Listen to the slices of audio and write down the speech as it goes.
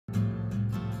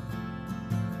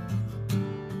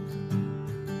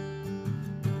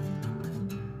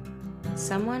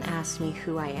Someone asked me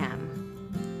who I am.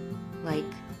 Like,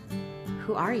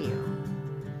 who are you?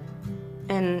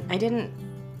 And I don't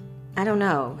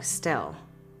know, still.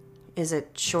 Is it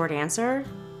short answer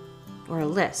or a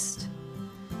list?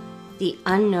 The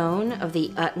unknown of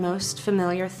the utmost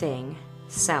familiar thing,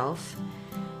 self,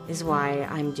 is why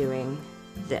I'm doing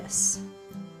this.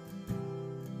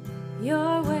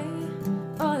 Your way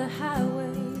or the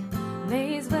highway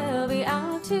may as well be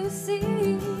out to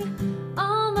sea.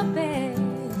 All my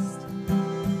best,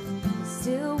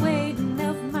 still waiting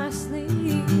up my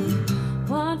sleeve.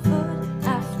 One foot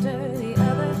after the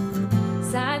other,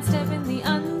 sidestepping the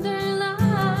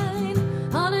underline,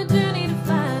 on a journey to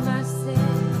find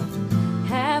myself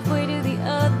halfway to the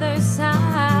other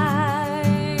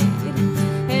side.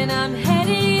 And I'm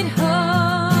headed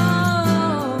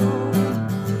home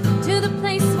to the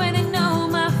place where they know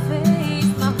my face,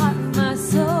 my heart and my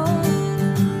soul.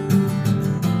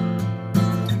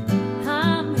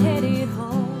 I'm headed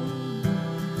home.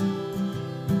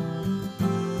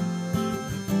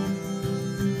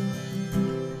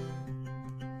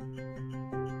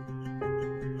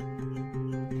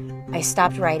 I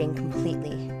stopped writing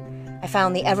completely. I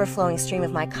found the ever-flowing stream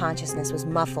of my consciousness was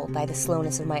muffled by the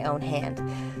slowness of my own hand.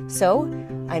 So,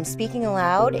 I'm speaking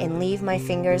aloud and leave my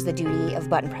fingers the duty of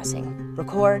button pressing.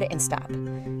 Record and stop.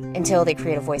 Until they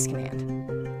create a voice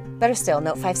command. Better still,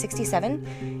 note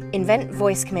 567, invent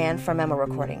voice command for memo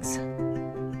recordings.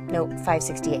 Note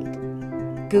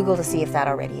 568, Google to see if that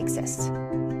already exists.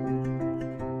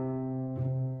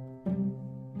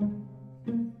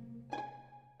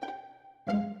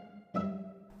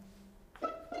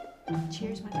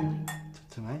 Cheers, my darling.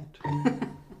 Tonight.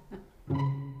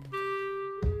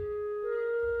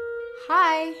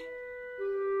 Hi.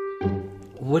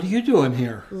 What are you doing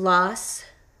here? Loss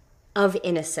of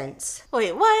innocence.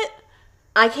 Wait, what?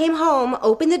 I came home,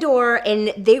 opened the door,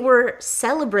 and they were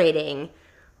celebrating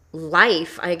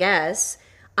life, I guess.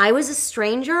 I was a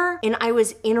stranger, and I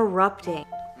was interrupting.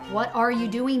 What are you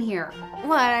doing here?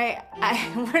 What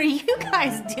what are you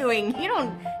guys doing? You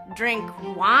don't drink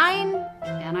wine?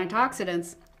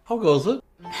 Antioxidants. How goes it?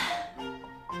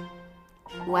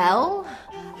 Well,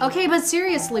 Okay, but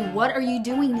seriously, what are you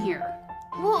doing here?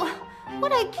 well,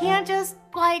 what, I can't just,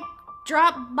 like,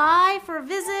 drop by for a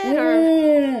visit,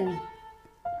 or...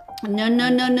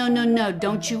 No,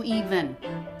 don't you even.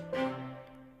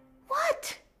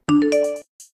 What?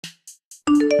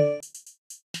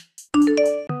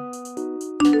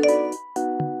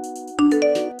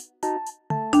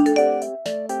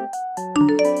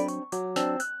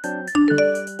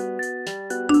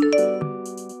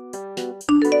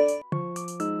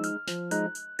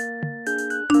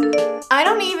 I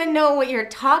don't even know what you're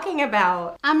talking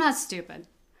about. I'm not stupid.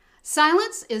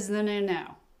 Silence is the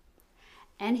no.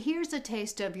 And here's a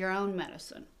taste of your own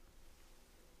medicine.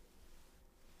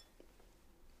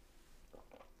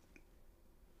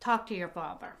 Talk to your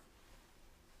father.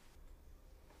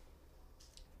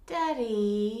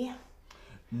 Daddy,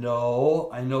 No,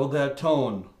 I know that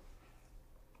tone.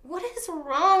 what is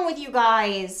wrong with you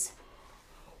guys?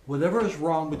 Whatever is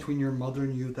wrong between your mother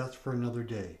and you, that's for another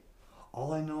day.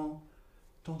 All I know,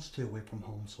 don't stay away from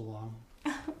home so long.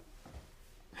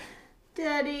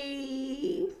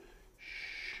 Daddy.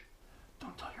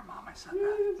 Don't tell your mom I said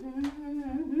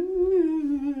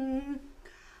that.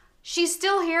 She's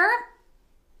still here?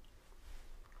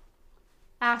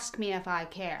 Ask me if I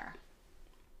care.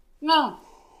 No.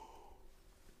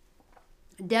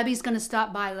 Debbie's gonna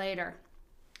stop by later.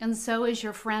 And so is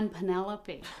your friend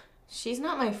Penelope. She's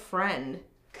not my friend.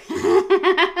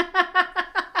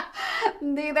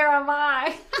 Neither am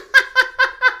I.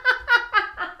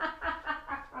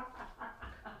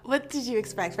 What did you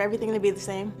expect? For everything to be the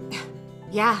same?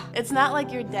 Yeah. It's not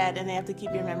like you're dead and they have to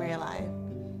keep your memory alive.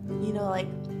 You know, like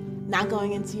not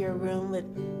going into your room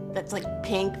that's like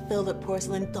pink, filled with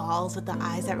porcelain dolls with the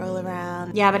eyes that roll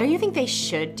around. Yeah, but don't you think they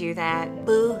should do that?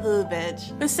 Boo-hoo,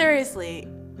 bitch. But seriously,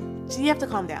 you have to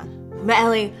calm down. But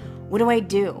Ellie, what do I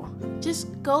do?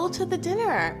 Just go to the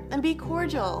dinner and be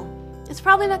cordial. It's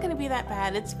probably not going to be that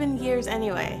bad. It's been years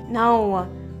anyway. No,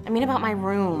 I mean about my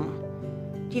room.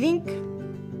 Do you think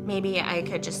maybe I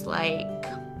could just, like,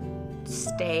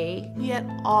 stay? You at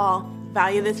all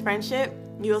value this friendship,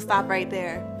 you will stop right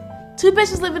there. Two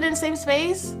bitches living in the same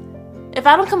space? If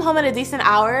I don't come home at a decent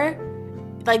hour,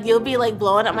 like, you'll be, like,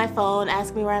 blowing up my phone,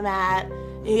 asking me where I'm at,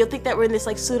 and you'll think that we're in this,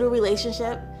 like, pseudo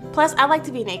relationship. Plus, I like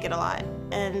to be naked a lot,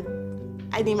 and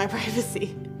I need my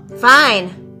privacy.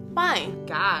 Fine. Fine.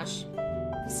 Gosh.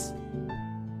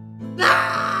 Did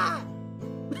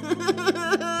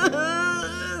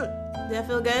that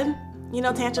feel good? You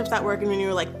know tantrums stopped working when you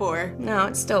were like 4. No,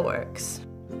 it still works.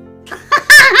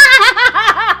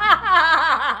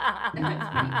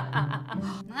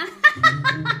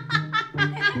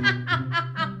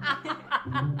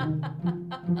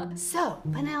 So,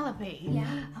 Penelope,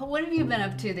 what have you been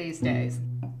up to these days?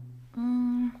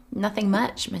 Nothing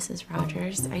much, Mrs.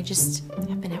 Rogers.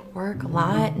 I've been at work a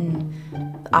lot, and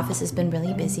the office has been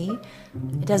really busy.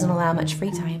 It doesn't allow much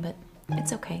free time, but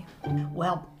it's okay.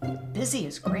 Well, busy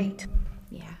is great.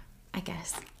 Yeah, I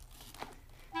guess.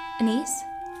 Anise,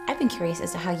 I've been curious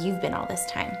as to how you've been all this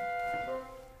time.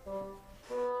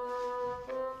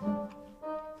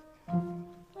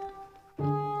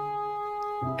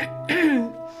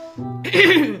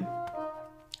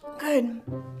 Good.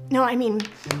 No, I mean,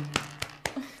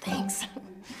 thanks.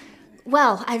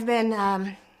 Well, I've been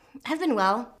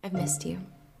well. I've missed you.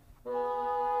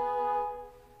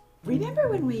 Remember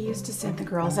when we used to send the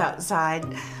girls outside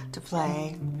to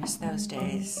play? Miss those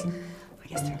days. I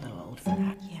guess they're a little old for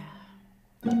that. Yeah.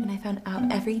 And I found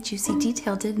out every juicy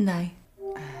detail, didn't I?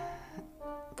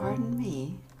 Pardon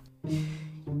me? You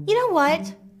know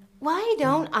what? Why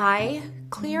don't I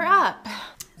clear up?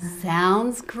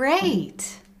 Sounds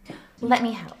great. Let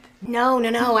me help. No,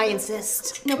 I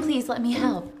insist. No, please, let me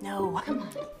help. No. Come on.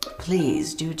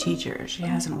 Please do teach her. She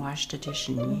hasn't washed a dish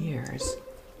in years.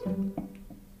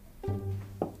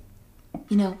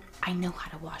 You know, I know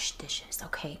how to wash dishes,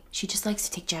 okay? She just likes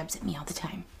to take jabs at me all the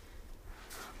time.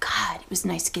 God, it was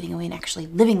nice getting away and actually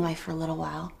living life for a little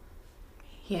while.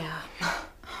 Yeah.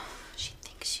 She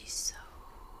thinks she's so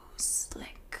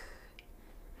slick.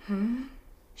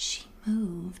 She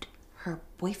moved her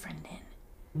boyfriend in.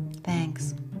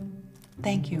 Thanks.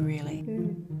 Thank you, really.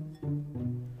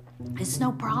 It's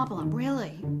no problem,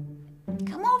 really.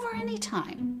 Come over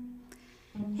anytime.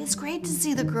 It's great to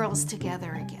see the girls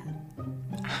together again.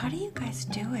 How do you guys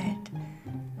do it?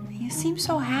 You seem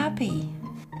so happy.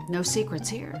 No secrets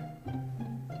here.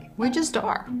 We just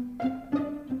are.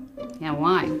 Yeah,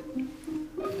 why?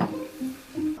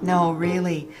 No,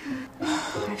 really.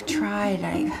 I've tried.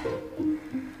 I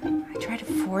tried to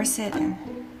force it, and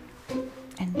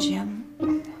Jim.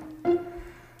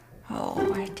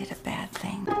 Oh, I did a bad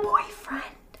thing. Boyfriend?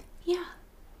 Yeah.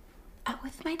 Out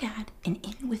with my dad and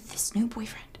in with this new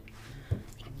boyfriend.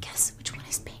 And guess which one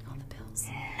is paying all the bills?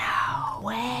 No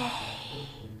way.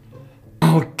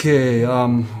 Okay,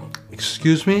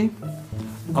 excuse me?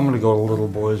 I'm gonna go to little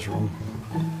boy's room.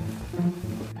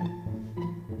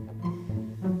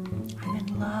 I'm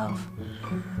in love.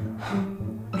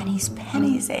 And he's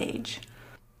Penny's age.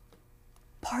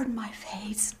 Pardon my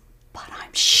face, but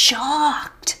I'm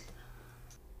shocked.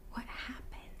 What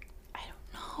happened? I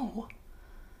don't know.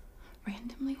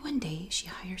 Randomly one day, she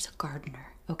hires a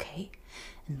gardener, okay?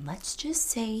 And let's just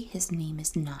say his name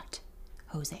is not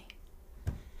Jose.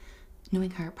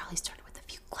 Knowing her, it probably started with a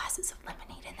few glasses of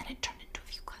lemonade, and then it turned into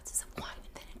a few glasses of wine,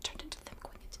 and then it turned into them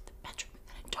going into the bedroom, and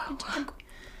then it turned into them going...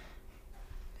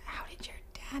 How did your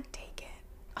dad take it?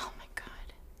 Oh my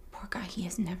God. Poor guy, he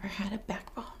has never had a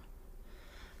backbone.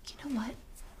 You know what?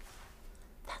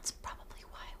 That's probably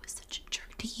why I was such a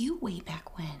jerk to you way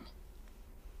back when.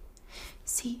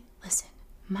 See, listen,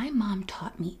 my mom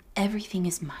taught me everything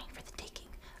is mine for the taking,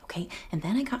 okay? And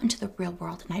then I got into the real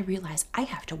world and I realized I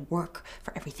have to work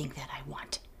for everything that I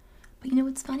want. But you know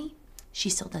what's funny? She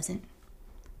still doesn't.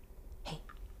 Hey,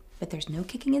 but there's no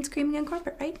kicking and screaming in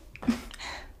corporate, right?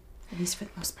 At least for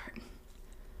the most part.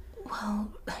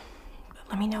 Well,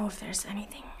 let me know if there's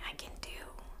anything I can do.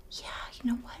 Yeah, you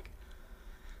know what?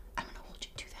 I'm gonna hold you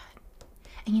to that.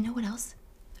 And you know what else?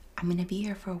 I'm gonna be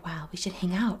here for a while. We should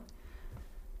hang out.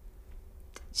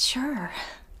 Sure.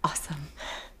 Awesome.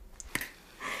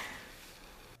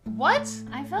 What?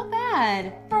 I felt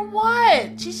bad. For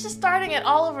what? She's just starting it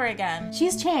all over again.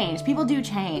 She's changed. People do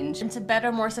change. Into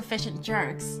better, more sufficient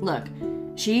jerks. Look,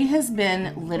 she has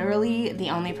been literally the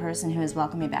only person who has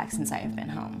welcomed me back since I have been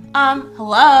home.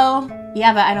 Hello?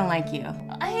 Yeah, but I don't like you.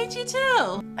 I hate you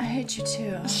too. I hate you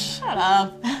too. Shut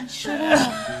up. Shut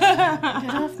up.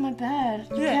 Get off my bed.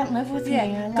 You can't live with me.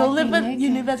 I Go like live being with naked.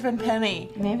 your new best friend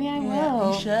Penny. Maybe I Yeah,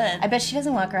 will. you should. I bet she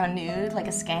doesn't walk around nude like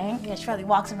a skank. Yeah, she probably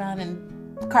walks around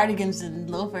in cardigans and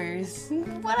loafers.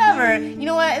 Whatever. You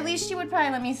know what? At least she would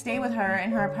probably let me stay with her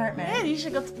in her apartment. Yeah, you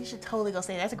should go. You should totally go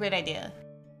stay. That's a great idea.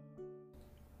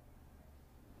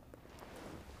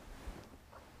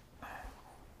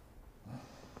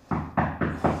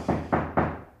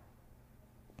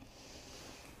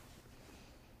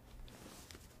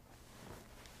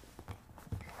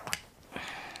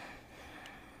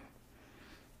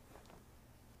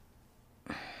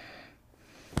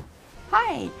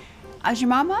 Hi. Is your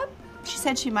mom up? She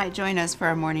said she might join us for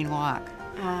a morning walk.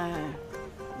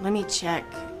 Let me check.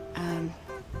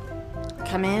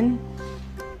 Come in.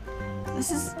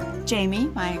 This is Jamie,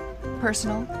 my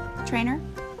personal trainer.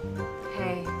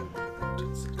 Hey.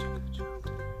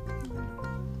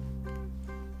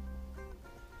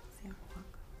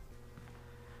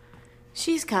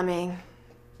 She's coming.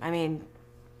 I mean,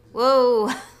 whoa.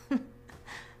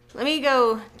 Let me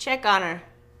go check on her.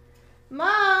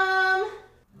 Mom!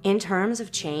 In terms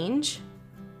of change,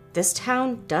 this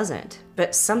town doesn't.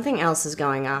 But something else is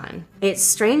going on. It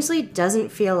strangely doesn't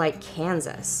feel like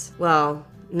Kansas. Well,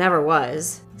 never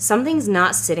was. Something's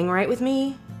not sitting right with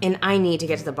me, and I need to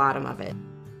get to the bottom of it.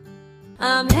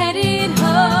 I'm headed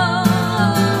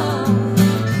home.